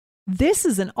This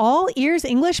is an All Ears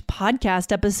English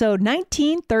podcast, episode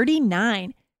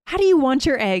 1939. How do you want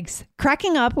your eggs?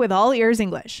 Cracking up with All Ears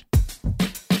English.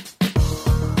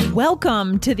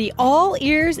 Welcome to the All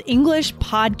Ears English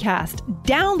podcast,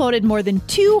 downloaded more than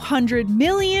 200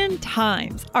 million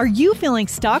times. Are you feeling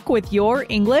stuck with your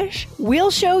English?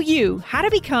 We'll show you how to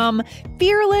become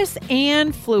fearless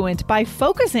and fluent by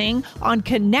focusing on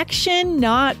connection,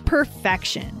 not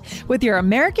perfection. With your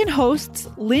American hosts,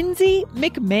 Lindsay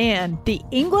McMahon, the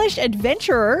English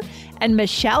adventurer, and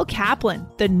Michelle Kaplan,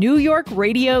 the New York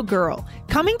radio girl,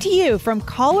 coming to you from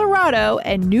Colorado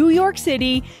and New York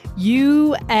City,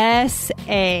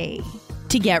 USA.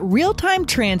 To get real-time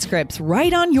transcripts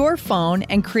right on your phone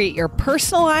and create your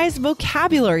personalized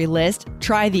vocabulary list,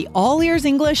 try the All Ears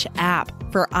English app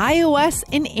for iOS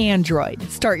and Android.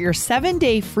 Start your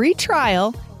 7-day free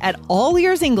trial at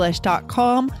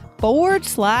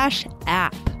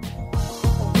allearsenglish.com/app.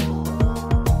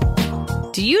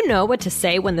 Do you know what to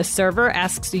say when the server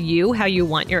asks you how you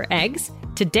want your eggs?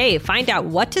 Today, find out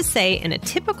what to say in a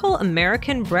typical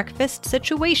American breakfast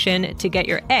situation to get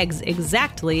your eggs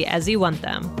exactly as you want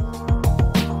them.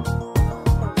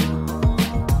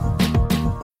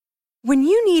 When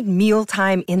you need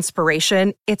mealtime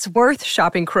inspiration, it's worth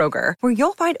shopping Kroger, where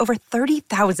you'll find over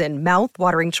 30,000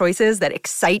 mouth-watering choices that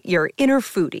excite your inner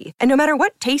foodie. And no matter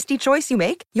what tasty choice you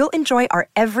make, you'll enjoy our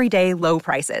everyday low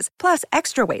prices, plus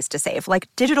extra ways to save, like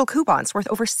digital coupons worth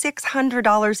over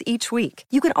 $600 each week.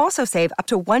 You can also save up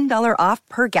to $1 off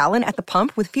per gallon at the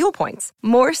pump with fuel points.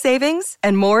 More savings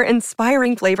and more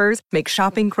inspiring flavors make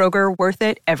shopping Kroger worth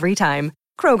it every time.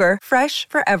 Kroger, fresh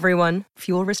for everyone.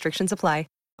 Fuel restrictions apply.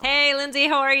 Hey, Lindsay,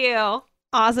 how are you?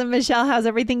 Awesome, Michelle. How's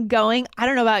everything going? I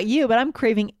don't know about you, but I'm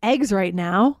craving eggs right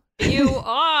now. You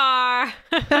are.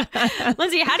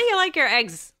 Lindsay, how do you like your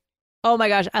eggs? Oh my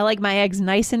gosh, I like my eggs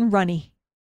nice and runny.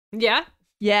 Yeah?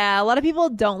 Yeah, a lot of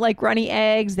people don't like runny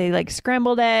eggs. They like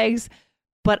scrambled eggs.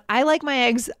 But I like my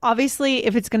eggs, obviously,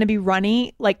 if it's going to be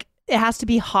runny, like it has to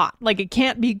be hot. Like it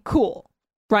can't be cool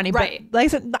runny. Right. But like I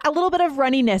said, a little bit of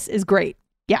runniness is great.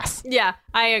 Yes. Yeah,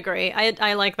 I agree.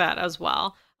 I like that as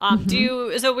well.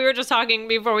 So we were just talking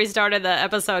before we started the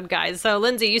episode, guys. So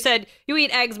Lindsay, you said you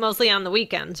eat eggs mostly on the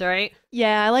weekends, right?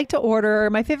 Yeah, I like to order.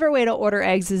 My favorite way to order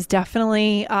eggs is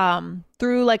definitely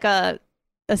through like a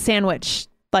sandwich.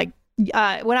 Like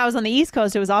when I was on the East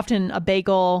Coast, it was often a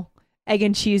bagel, egg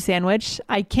and cheese sandwich.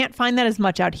 I can't find that as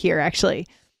much out here, actually.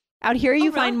 Out here,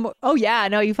 you find more. Oh yeah,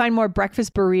 no, you find more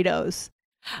breakfast burritos.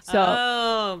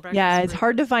 So yeah, it's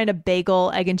hard to find a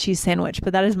bagel, egg and cheese sandwich,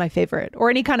 but that is my favorite.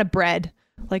 Or any kind of bread.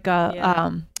 Like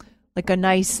a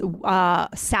nice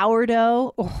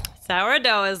sourdough. Oh,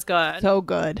 sourdough is good. So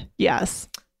good. Yes.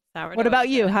 Sourdough. What about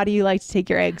you? How do you like to take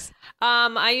your eggs?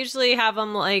 I usually have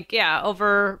them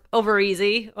over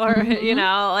easy or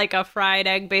like a fried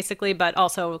egg basically, but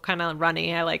also kind of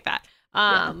runny. I like that.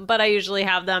 But I usually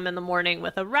have them in the morning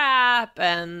with a wrap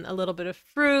and a little bit of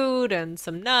fruit and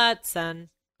some nuts and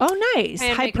nice.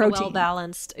 High protein. Well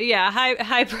balanced. Yeah,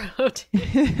 high protein.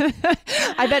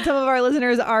 I bet some of our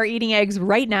listeners are eating eggs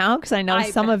right now because I know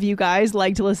some of you guys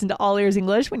like to listen to All Ears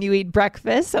English when you eat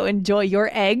breakfast. So enjoy your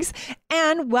eggs.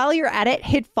 And while you're at it,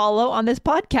 hit follow on this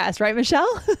podcast, right, Michelle?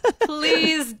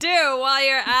 Please do while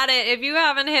you're at it. If you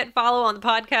haven't hit follow on the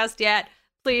podcast yet,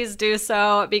 please do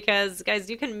so because, guys,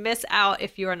 you can miss out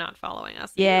if you are not following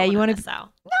us. Yeah, you want to miss out.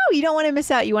 No, you don't want to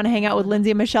miss out. You want to hang out with Lindsay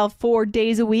and Michelle 4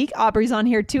 days a week. Aubrey's on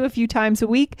here too a few times a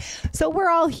week. So we're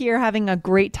all here having a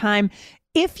great time.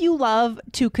 If you love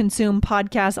to consume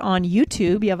podcasts on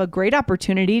YouTube, you have a great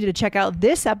opportunity to check out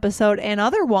this episode and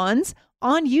other ones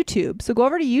on YouTube. So go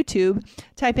over to YouTube,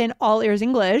 type in All Ears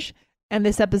English, and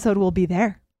this episode will be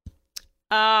there.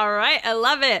 All right. I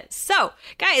love it. So,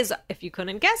 guys, if you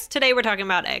couldn't guess, today we're talking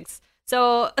about eggs.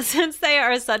 So since they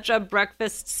are such a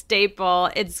breakfast staple,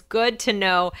 it's good to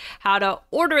know how to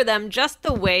order them just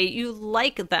the way you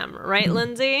like them. Right,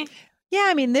 Lindsay? Yeah,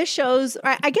 I mean, this shows,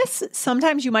 I guess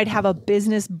sometimes you might have a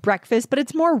business breakfast, but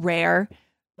it's more rare.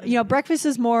 You know, breakfast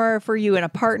is more for you and a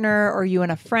partner or you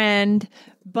and a friend,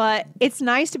 but it's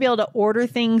nice to be able to order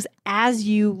things as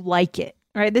you like it.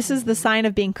 Right? This is the sign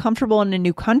of being comfortable in a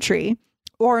new country.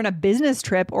 Or in a business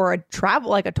trip or a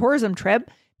travel, like a tourism trip,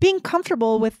 being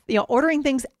comfortable with, ordering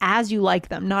things as you like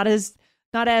them, not in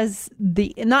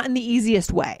the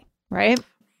easiest way, right?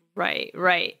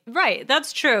 Right.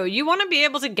 That's true. You want to be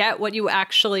able to get what you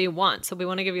actually want. So we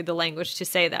want to give you the language to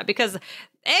say that because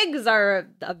eggs are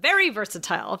very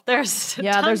versatile. There's a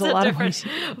lot of ways.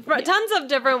 Tons of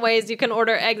different ways you can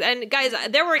order eggs. And guys,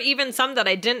 there were even some that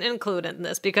I didn't include in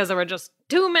this because there were just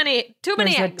too many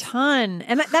eggs. A ton.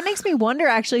 And that makes me wonder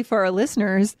actually for our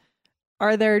listeners,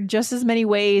 are there just as many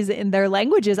ways in their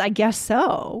languages? I guess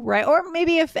so, right? Or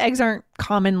maybe if eggs aren't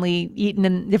commonly eaten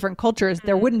in different cultures,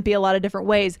 there wouldn't be a lot of different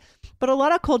ways. But a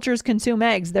lot of cultures consume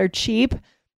eggs. They're cheap,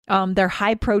 they're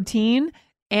high protein,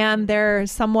 and they're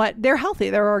healthy.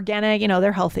 They're organic,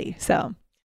 they're healthy. So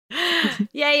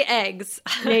yay, eggs.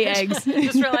 Yay, eggs.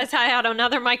 Just realized I had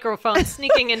another microphone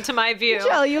sneaking into my view.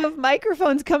 Michelle, you have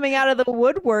microphones coming out of the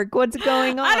woodwork. What's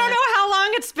going on? I don't know how long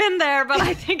it's been there, but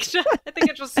I think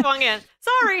it just swung in.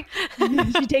 Sorry.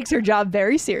 She takes her job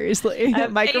very seriously.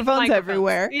 Microphones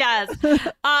everywhere. Yes.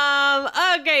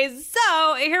 Okay,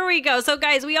 so here we go. So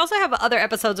guys, we also have other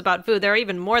episodes about food. There are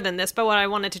even more than this, but I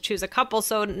wanted to choose a couple.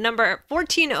 So number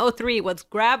 1403 was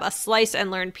grab a slice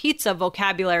and learn pizza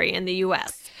vocabulary in the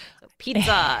U.S.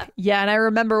 Pizza. Yeah. And I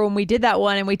remember when we did that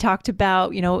one and we talked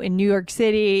about, in New York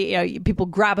City, people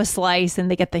grab a slice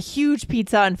and they get the huge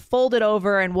pizza and fold it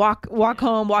over and walk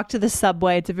home, walk to the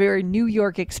subway. It's a very New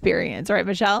York experience. Right,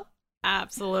 Michelle?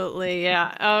 Absolutely.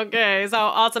 Yeah. Okay. So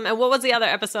awesome. And what was the other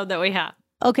episode that we had?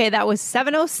 Okay. That was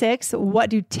 706. What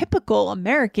do typical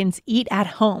Americans eat at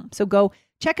home? So go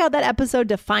check out that episode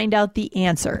to find out the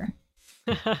answer.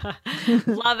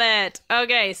 Love it.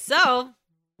 Okay. So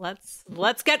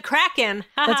Let's get cracking.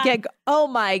 Oh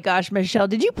my gosh, Michelle,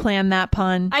 did you plan that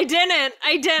pun? I didn't.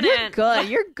 You're good.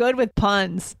 You're good with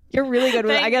puns. You're really good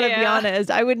with it. I gotta be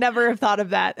honest. I would never have thought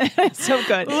of that. It's so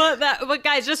good. But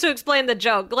guys, just to explain the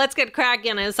joke, let's get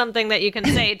cracking is something that you can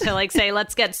say to say,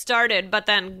 let's get started. But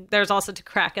then there's also to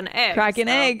crack an egg. Crack an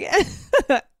egg.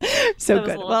 So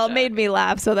good. Well, it made me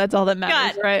laugh. So that's all that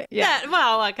matters, right? Yeah.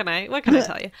 Well, what can I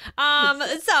tell you?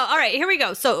 So, all right, here we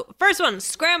go. So first one,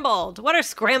 scrambled. What are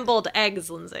scrambled eggs,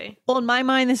 Lindsay? Well, in my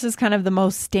mind, this is kind of the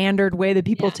most standard way that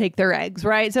people take their eggs,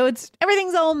 right? So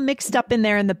everything's all mixed up in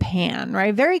there in the pan,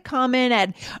 right? Very common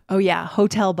at,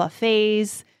 hotel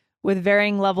buffets with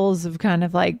varying levels of kind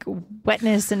of like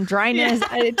wetness and dryness.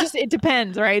 It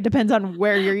depends, right? It depends on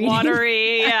where you're eating.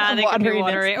 Watery, yeah, they can be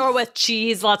watery. Or with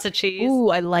cheese, lots of cheese. Ooh,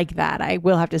 I like that. I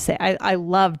will have to say, I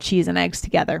love cheese and eggs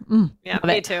together. Yeah,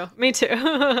 me too.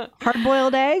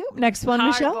 Hard-boiled egg. Next one,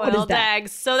 Michelle. What is that?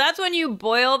 Eggs. So that's when you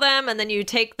boil them and then you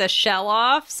take the shell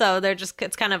off. So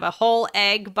it's kind of a whole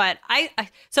egg. But I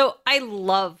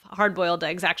love hard-boiled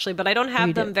eggs actually, but I don't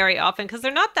have them very often because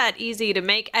they're not that easy to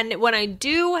make. And when I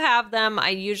do have them, I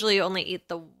usually only eat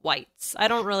the whites. I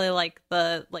don't really like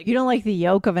the You don't like the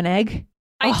yolk of an egg?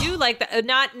 I do like that.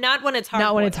 Not when it's hard.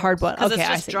 Not when it's hard boiled. Because it's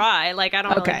just dry. Like I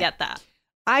don't really get that.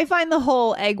 I find the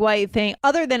whole egg white thing,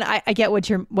 other than I get what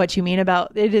you mean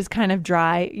about it is kind of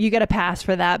dry. You get a pass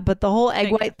for that, but the whole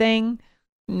egg white thing,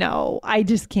 no, I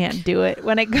just can't do it.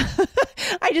 When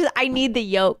I need the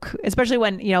yolk, especially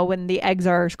when the eggs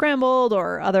are scrambled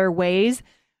or other ways.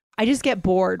 I just get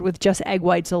bored with just egg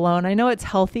whites alone. I know it's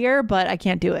healthier, but I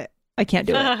can't do it.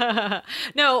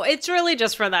 No, it's really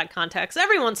just for that context.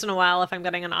 Every once in a while, if I'm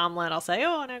getting an omelet, I'll say,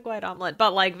 an egg white omelet,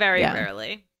 but like very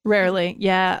rarely. Rarely.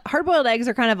 Yeah. Hard-boiled eggs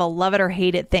are kind of a love it or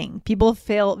hate it thing. People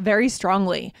feel very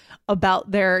strongly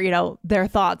about their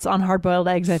thoughts on hard-boiled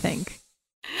eggs, I think.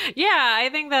 Yeah, I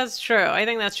think that's true.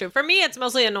 For me, it's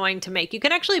mostly annoying to make. You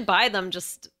can actually buy them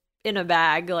just in a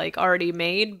bag, like already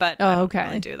made, but I don't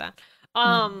really do that.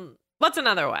 What's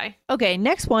another way? Okay,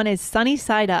 next one is sunny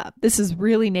side up. This is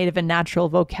really native and natural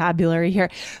vocabulary here.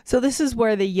 So this is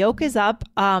where the yolk is up,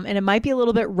 and it might be a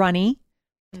little bit runny,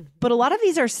 but a lot of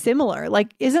these are similar.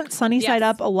 Like, isn't sunny side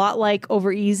up a lot like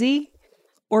over easy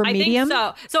or medium?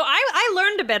 I think so. So I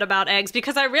learned a bit about eggs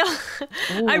because I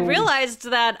realized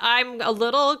that I'm a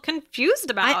little confused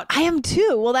about. I am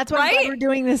too. Well, that's why we're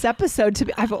doing this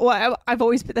episode. I've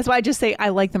always. That's why I just say I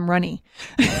like them runny.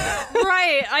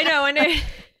 Right. I know. And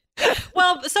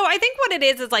well, so I think what it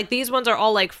is like these ones are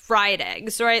all like fried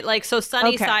eggs, right? Like so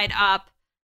sunny side up.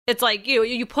 It's like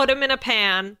you put them in a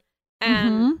pan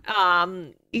and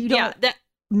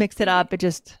mix it up. It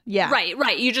just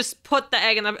right. You just put the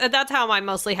egg in that's how mine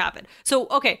mostly happen. So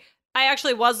I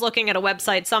actually was looking at a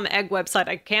website, some egg website,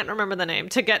 I can't remember the name,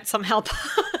 to get some help.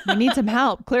 We need some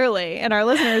help, clearly. And our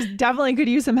listeners definitely could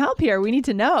use some help here. We need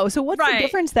to know. So what's the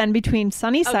difference then between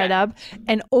sunny side up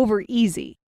and over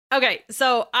easy? Okay,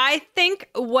 so I think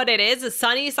what it is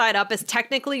sunny side up is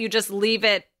technically you just leave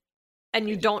it and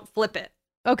you don't flip it.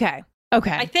 Okay.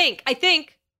 I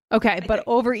think. Okay, but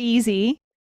over easy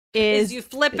is you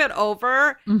flip it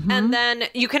over and then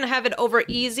you can have it over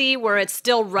easy where it's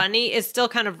still runny. It's still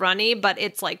kind of runny, but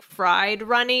it's like fried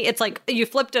runny. It's like you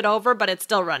flipped it over, but it's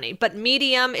still runny. But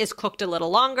medium is cooked a little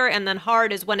longer, and then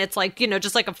hard is when it's like,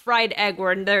 just like a fried egg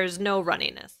where there's no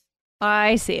runniness.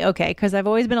 I see. Okay. Because I've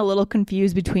always been a little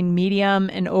confused between medium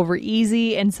and over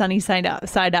easy and sunny side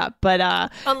up. But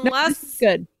unless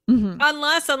good.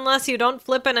 Unless you don't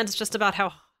flip it, and it's just about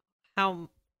how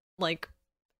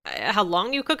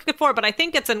long you cook it for. But I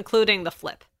think it's including the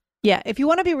flip. Yeah, if you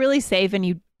want to be really safe and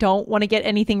you don't want to get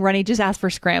anything runny, just ask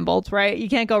for scrambled, right? You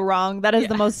can't go wrong. That is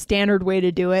the most standard way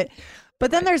to do it.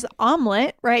 But then there's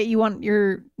omelet, right? You want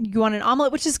an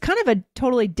omelet, which is kind of a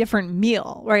totally different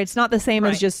meal, right? It's not the same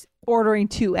as just ordering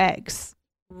 2 eggs.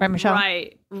 Right, Michelle?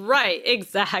 Right,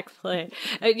 exactly.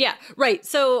 Yeah, right.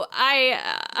 So I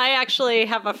actually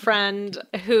have a friend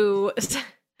who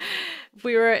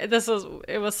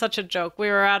it was such a joke. We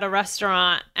were at a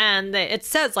restaurant and it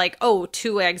says like,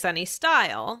 2 eggs any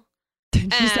style.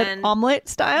 She said omelet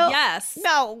style? Yes.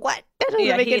 No, what? That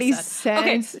doesn't make any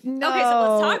sense. Okay. No. Okay, so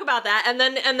let's talk about that. And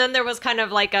then there was kind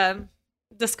of like a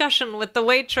discussion with the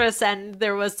waitress, and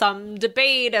there was some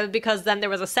debate because then there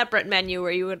was a separate menu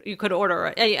where you could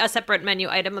order a separate menu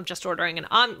item of just ordering an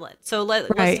omelet. So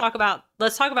let's talk about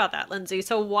that, Lindsay.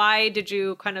 So why did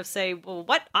you kind of say, well,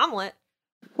 what omelet?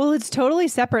 Well, it's totally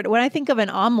separate. When I think of an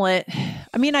omelet,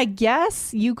 I mean, I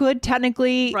guess you could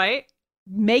technically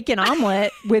make an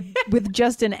omelet with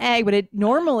just an egg, but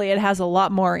normally it has a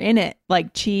lot more in it,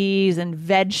 like cheese and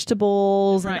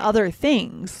vegetables and other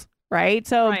things, right?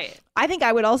 So I think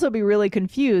I would also be really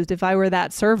confused if I were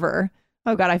that server.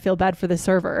 Oh God, I feel bad for the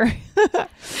server.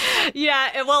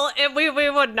 Yeah, well, we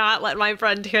would not let my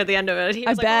friend hear the end of it. He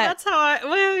was bet.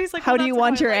 He's like, how do you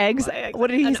want your eggs? What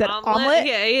did he say? Omelet?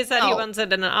 Yeah, he said he wants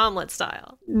it in an omelet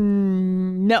style.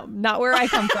 No, not where I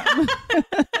come from.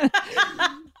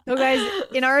 So guys,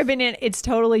 in our opinion, it's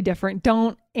totally different.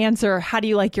 Don't answer how do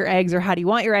you like your eggs or how do you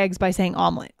want your eggs by saying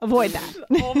omelet. Avoid that.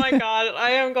 Oh my God, I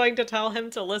am going to tell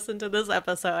him to listen to this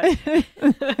episode.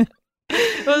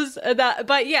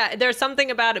 But yeah, there's something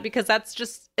about it because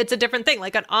it's a different thing.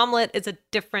 Like an omelet is a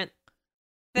different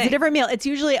thing. It's a different meal. It's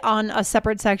usually on a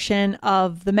separate section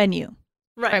of the menu.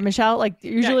 Right, Michelle? Like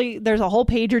usually there's a whole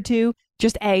page or 2,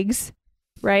 just eggs,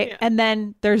 right? Yeah. And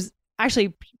then there's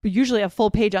actually usually a full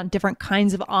page on different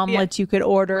kinds of omelets you could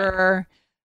order.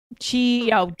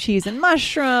 Cheese and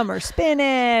mushroom or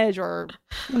spinach or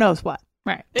who knows what.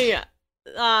 Right. Yeah.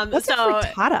 What's a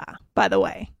frittata, by the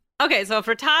way? Okay, so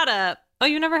frittata. Oh,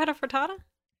 you never had a frittata?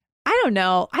 I don't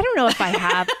know. I don't know if I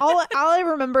have. All I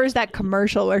remember is that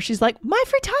commercial where she's like, my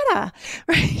frittata.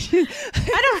 Right?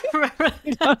 I don't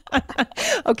remember.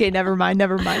 Okay, never mind.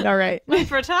 All right. My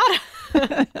frittata.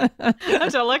 I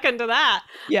have to look into that.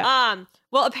 Yeah.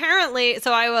 Well, apparently,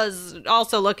 so I was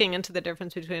also looking into the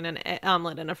difference between an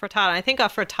omelet and a frittata. I think a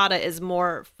frittata is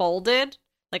more folded,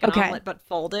 like an omelet, but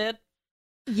folded.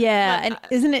 Yeah, and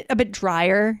isn't it a bit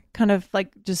drier? Kind of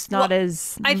like just not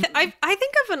as. I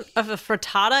think of a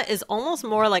frittata is almost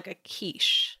more like a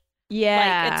quiche.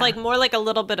 Yeah, like, it's like more like a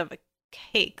little bit of a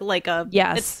cake, like a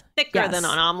it's thicker than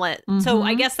an omelet. Mm-hmm. So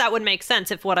I guess that would make sense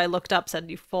if what I looked up said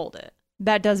you fold it.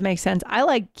 That does make sense. I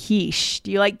like quiche.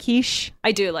 Do you like quiche?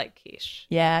 I do like quiche.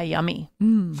 Yeah, yummy.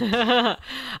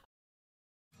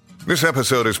 This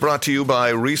episode is brought to you by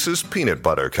Reese's Peanut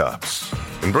Butter Cups.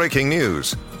 In breaking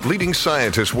news, leading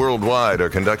scientists worldwide are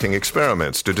conducting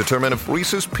experiments to determine if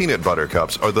Reese's Peanut Butter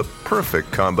Cups are the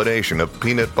perfect combination of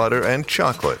peanut butter and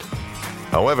chocolate.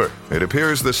 However, it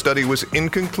appears the study was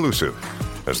inconclusive,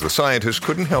 as the scientists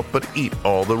couldn't help but eat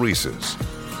all the Reese's.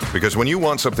 Because when you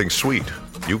want something sweet,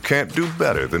 you can't do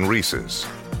better than Reese's.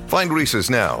 Find Reese's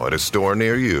now at a store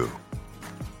near you.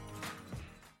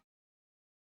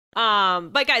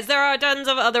 But guys, there are tons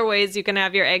of other ways you can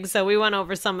have your eggs, so we went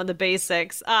over some of the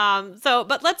basics.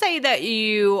 But let's say that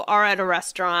you are at a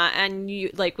restaurant and you,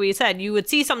 like we said, you would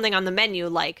see something on the menu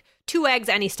like 2 eggs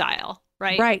any style,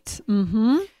 right? Right.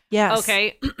 Mm-hmm. Yes.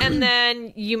 Okay. And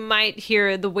then you might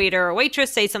hear the waiter or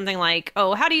waitress say something like,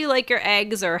 oh, how do you like your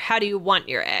eggs, or how do you want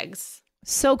your eggs?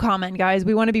 So common, guys.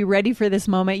 We want to be ready for this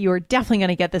moment. You are definitely going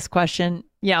to get this question.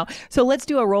 Yeah. So let's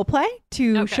do a role play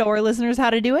to show our listeners how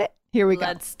to do it. Here we go.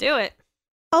 Let's do it.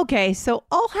 Okay, so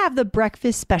I'll have the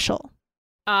breakfast special.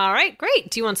 All right, great.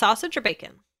 Do you want sausage or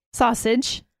bacon?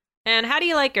 Sausage. And how do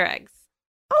you like your eggs?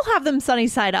 I'll have them sunny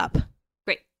side up.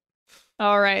 Great.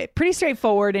 All right. Pretty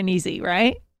straightforward and easy,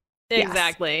 right?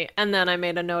 Exactly. Yes. And then I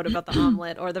made a note about the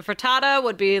omelet, or the frittata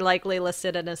would be likely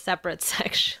listed in a separate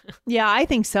section. Yeah, I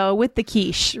think so. With the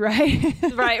quiche, right?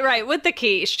 Right. With the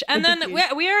quiche. And then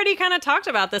we already kind of talked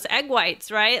about this, egg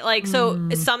whites, right? Like,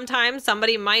 so sometimes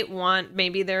somebody might want,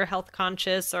 maybe they're health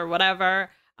conscious or whatever.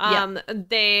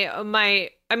 They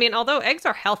might, I mean, although eggs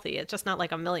are healthy, it's just not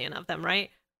like a million of them, right?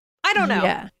 I don't know.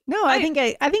 Yeah. No, I think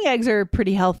eggs are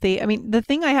pretty healthy. I mean, the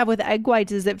thing I have with egg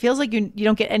whites is it feels like you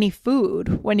don't get any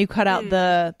food when you cut out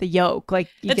the yolk. Like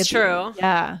it's true.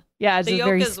 Yeah. Yeah, it's the yolk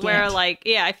very is scant. where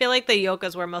I feel like the yolk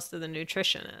is where most of the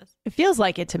nutrition is. It feels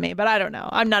like it to me, but I don't know.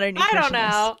 I'm not a nutritionist. I don't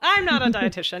know. I'm not a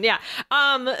dietitian. Yeah.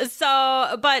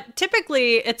 But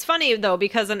typically it's funny though,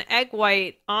 because an egg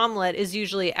white omelet is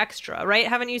usually extra, right?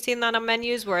 Haven't you seen that on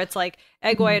menus where it's like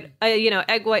egg white,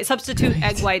 substitute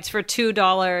egg whites for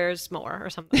 $2 more or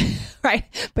something. Right.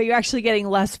 But you're actually getting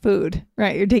less food,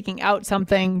 right? You're taking out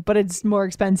something, but it's more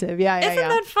expensive. Yeah. Isn't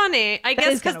that funny? I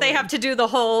guess because they have to do the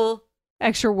whole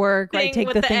extra work, right? Take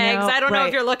with the thing eggs. Out. I don't know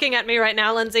if you're looking at me right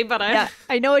now, Lindsay, but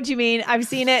I know what you mean. I've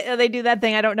seen it. They do that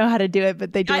thing. I don't know how to do it,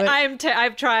 but they do it.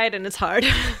 I've tried and it's hard.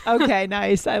 Okay,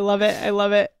 nice. I love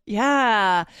it.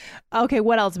 Yeah. Okay,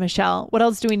 what else, Michelle? What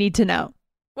else do we need to know?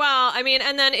 Well, I mean,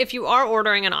 and then if you are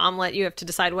ordering an omelet, you have to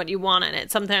decide what you want in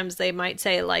it. Sometimes they might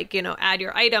say add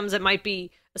your items. It might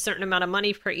be a certain amount of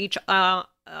money for each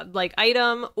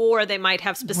item, or they might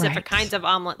have specific kinds of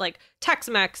omelet, like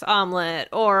Tex-Mex omelet,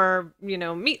 or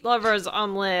meat lovers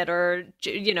omelet, or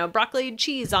broccoli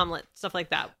cheese omelet, stuff like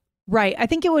that. Right. I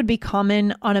think it would be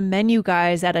common on a menu,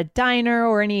 guys, at a diner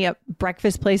or any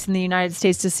breakfast place in the United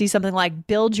States to see something like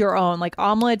build your own, like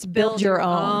omelets, build your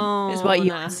own is what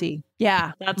you would see.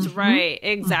 Yeah. That's right.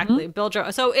 Exactly. Build your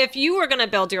own. So if you were going to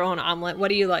build your own omelet, what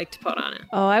do you like to put on it?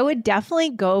 Oh, I would definitely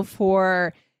go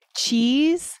for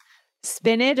cheese,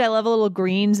 spinach. I love a little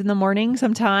greens in the morning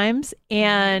sometimes.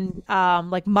 And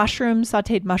like mushrooms,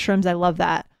 sauteed mushrooms. I love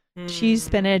that. Cheese,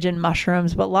 spinach, and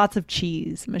mushrooms, but lots of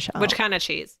cheese, Michelle. Which kind of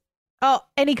cheese? Oh,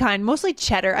 any kind. Mostly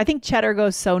cheddar. I think cheddar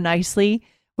goes so nicely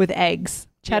with eggs.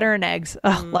 Cheddar and eggs.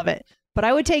 Oh, love it. But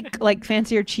I would take like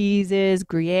fancier cheeses,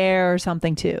 Gruyere or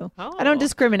something too. Oh. I don't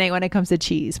discriminate when it comes to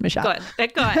cheese, Michelle. Good.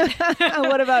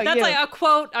 What about That's you? That's like a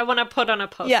quote I want to put on a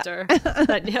poster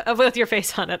with your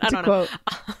face on it. I don't know.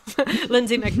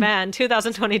 Lindsay McMahon,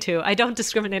 2022. I don't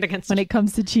discriminate against when it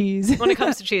comes to cheese. When it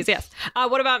comes to cheese, yes.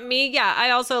 What about me? Yeah, I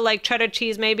also like cheddar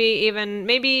cheese,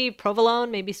 maybe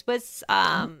provolone, maybe Swiss.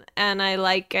 And I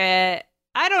like it.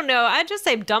 I don't know. I just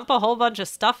say dump a whole bunch of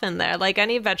stuff in there, like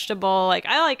any vegetable. Like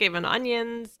I like even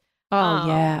onions. Oh,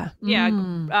 yeah.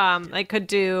 Yeah. I could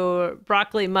do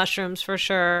broccoli, mushrooms for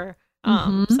sure.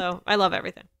 So I love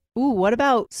everything. Ooh, what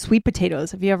about sweet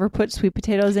potatoes? Have you ever put sweet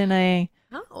potatoes in a...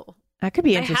 No. That could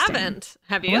be interesting. I haven't.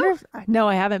 Have you? No,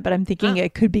 I haven't, but I'm thinking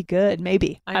it could be good.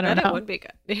 Maybe. I don't know. It would be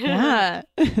good. Yeah.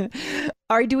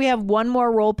 All right. Do we have one more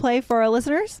role play for our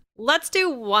listeners? Let's do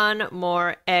one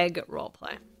more egg role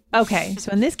play. Okay.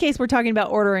 So in this case, we're talking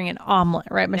about ordering an omelet,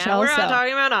 right, Michelle? Now we're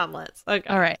talking about omelets. Okay.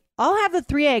 All right. I'll have the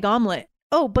 3-egg omelet.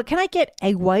 Oh, but can I get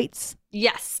egg whites?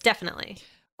 Yes, definitely.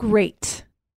 Great.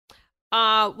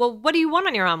 Well, what do you want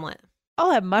on your omelet?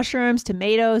 I'll have mushrooms,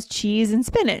 tomatoes, cheese, and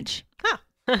spinach. Huh.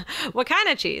 What kind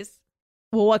of cheese?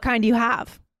 Well, what kind do you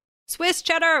have? Swiss,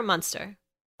 cheddar, or Munster?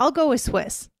 I'll go with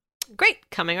Swiss. Great.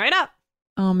 Coming right up.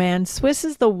 Oh, man. Swiss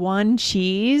is the one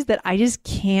cheese that I just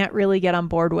can't really get on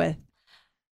board with.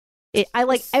 I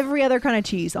like every other kind of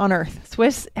cheese on earth.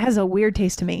 Swiss has a weird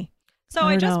taste to me. So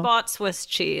I just bought Swiss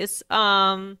cheese.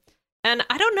 And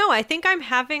I don't know. I think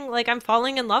I'm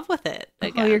falling in love with it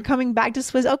again. Oh, you're coming back to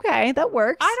Swiss. Okay, that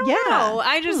works. I don't know.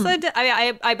 I just said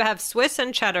I have Swiss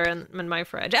and cheddar in my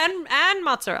fridge and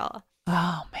mozzarella.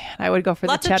 Oh man, I would go for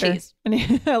lots the cheddar. Of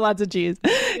cheese. Lots of cheese.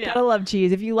 Yeah. Gotta love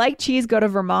cheese. If you like cheese, go to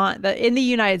Vermont. In the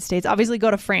United States, obviously go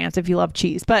to France if you love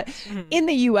cheese. But in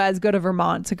the U.S., go to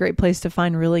Vermont. It's a great place to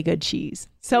find really good cheese.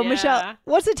 So Michelle,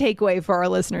 what's the takeaway for our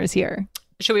listeners here?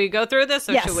 Should we go through this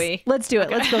or should we? Let's do it.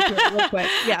 Okay. Let's go through it real quick.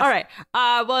 Yes. All right.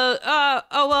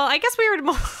 I guess we were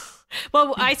more...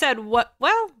 Well, I said what?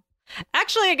 Well,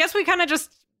 actually, I guess we kind of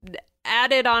just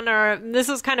added on this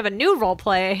is kind of a new role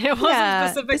play. It wasn't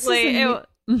specifically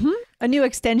a new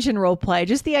extension role play.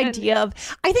 Just the idea of,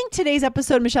 I think today's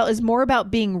episode, Michelle, is more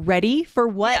about being ready for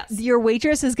what your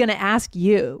waitress is going to ask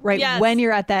you, right? Yes. When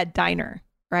you're at that diner,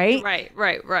 right?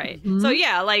 Right. So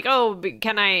yeah, like,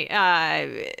 can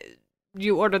I,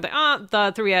 you ordered the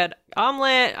 3-egg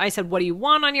omelet. I said, what do you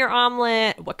want on your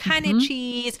omelet? What kind of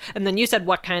cheese? And then you said,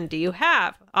 what kind do you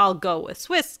have? I'll go with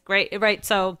Swiss. Great. Right.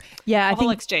 So I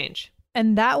think exchange.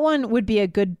 And that one would be a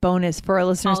good bonus for our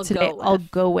listeners today. I'll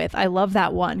go with. I love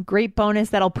that one. Great bonus.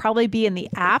 That'll probably be in the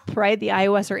app, right? The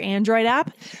iOS or Android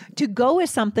app. To go with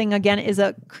something, again, is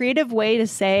a creative way to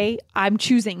say, I'm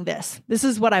choosing this. This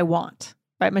is what I want.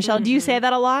 Right, Michelle? Do you say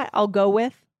that a lot? I'll go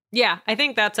with? Yeah, I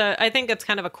think it's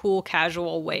kind of a cool,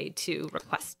 casual way to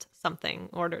request something,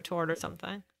 order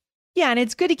something. Yeah, and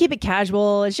it's good to keep it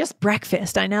casual. It's just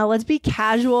breakfast. I know. Let's be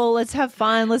casual. Let's have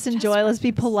fun. Let's enjoy. Let's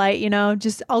be polite.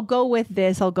 Just I'll go with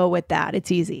this. I'll go with that.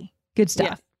 It's easy. Good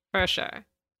stuff. Yeah, for sure.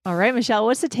 All right, Michelle,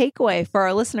 what's the takeaway for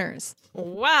our listeners?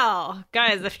 Well,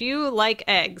 guys, if you like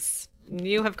eggs,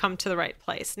 you have come to the right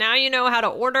place. Now you know how to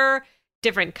order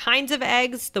different kinds of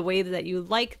eggs the way that you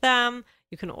like them.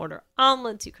 You can order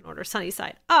omelets. You can order sunny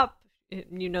side up.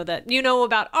 You know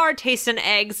about our taste in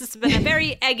eggs. This has been a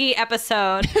very eggy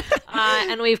episode,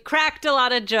 and we've cracked a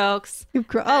lot of jokes.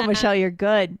 Michelle, you're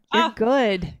good. You're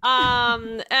good.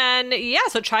 And yeah,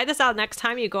 so try this out next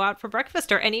time you go out for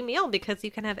breakfast or any meal, because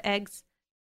you can have eggs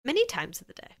many times of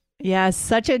the day. Yeah,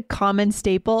 such a common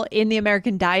staple in the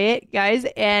American diet, guys,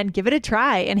 and give it a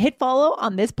try and hit follow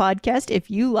on this podcast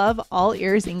if you love All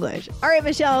Ears English. All right,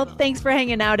 Michelle, thanks for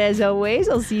hanging out as always.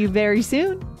 I'll see you very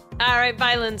soon. All right,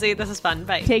 bye, Lindsay. This is fun.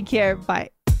 Bye. Take care. Bye.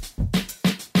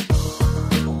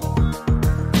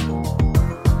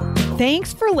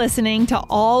 Thanks for listening to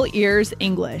All Ears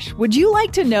English. Would you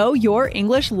like to know your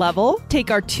English level? Take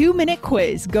our 2-minute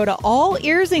quiz. Go to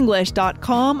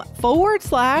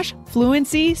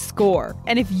allearsenglish.com/fluency score.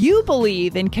 And if you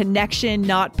believe in connection,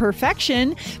 not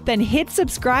perfection, then hit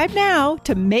subscribe now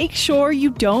to make sure you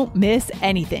don't miss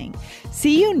anything.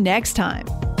 See you next time.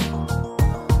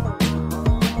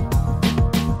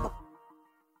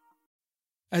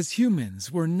 As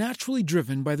humans, we're naturally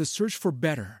driven by the search for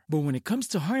better. But when it comes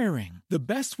to hiring, the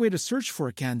best way to search for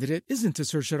a candidate isn't to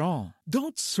search at all.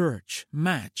 Don't search,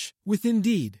 match with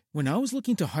Indeed. When I was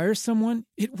looking to hire someone,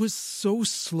 it was so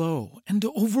slow and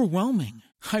overwhelming.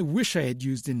 I wish I had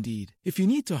used Indeed. If you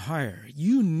need to hire,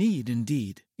 you need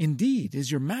Indeed. Indeed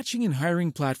is your matching and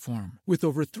hiring platform with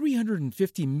over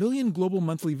 350 million global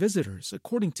monthly visitors,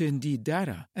 according to Indeed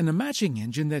data, and a matching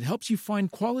engine that helps you find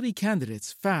quality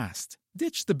candidates fast.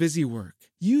 Ditch the busy work.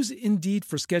 Use Indeed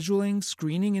for scheduling,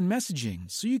 screening, and messaging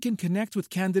so you can connect with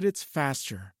candidates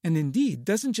faster. And Indeed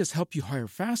doesn't just help you hire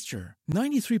faster.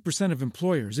 93% of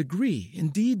employers agree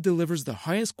Indeed delivers the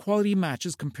highest quality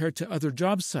matches compared to other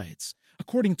job sites,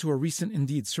 according to a recent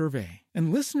Indeed survey.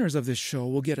 And listeners of this show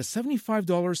will get a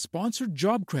 $75 sponsored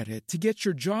job credit to get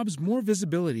your jobs more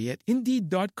visibility at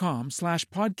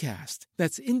Indeed.com/podcast.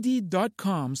 That's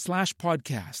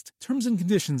Indeed.com/podcast. Terms and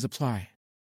conditions apply.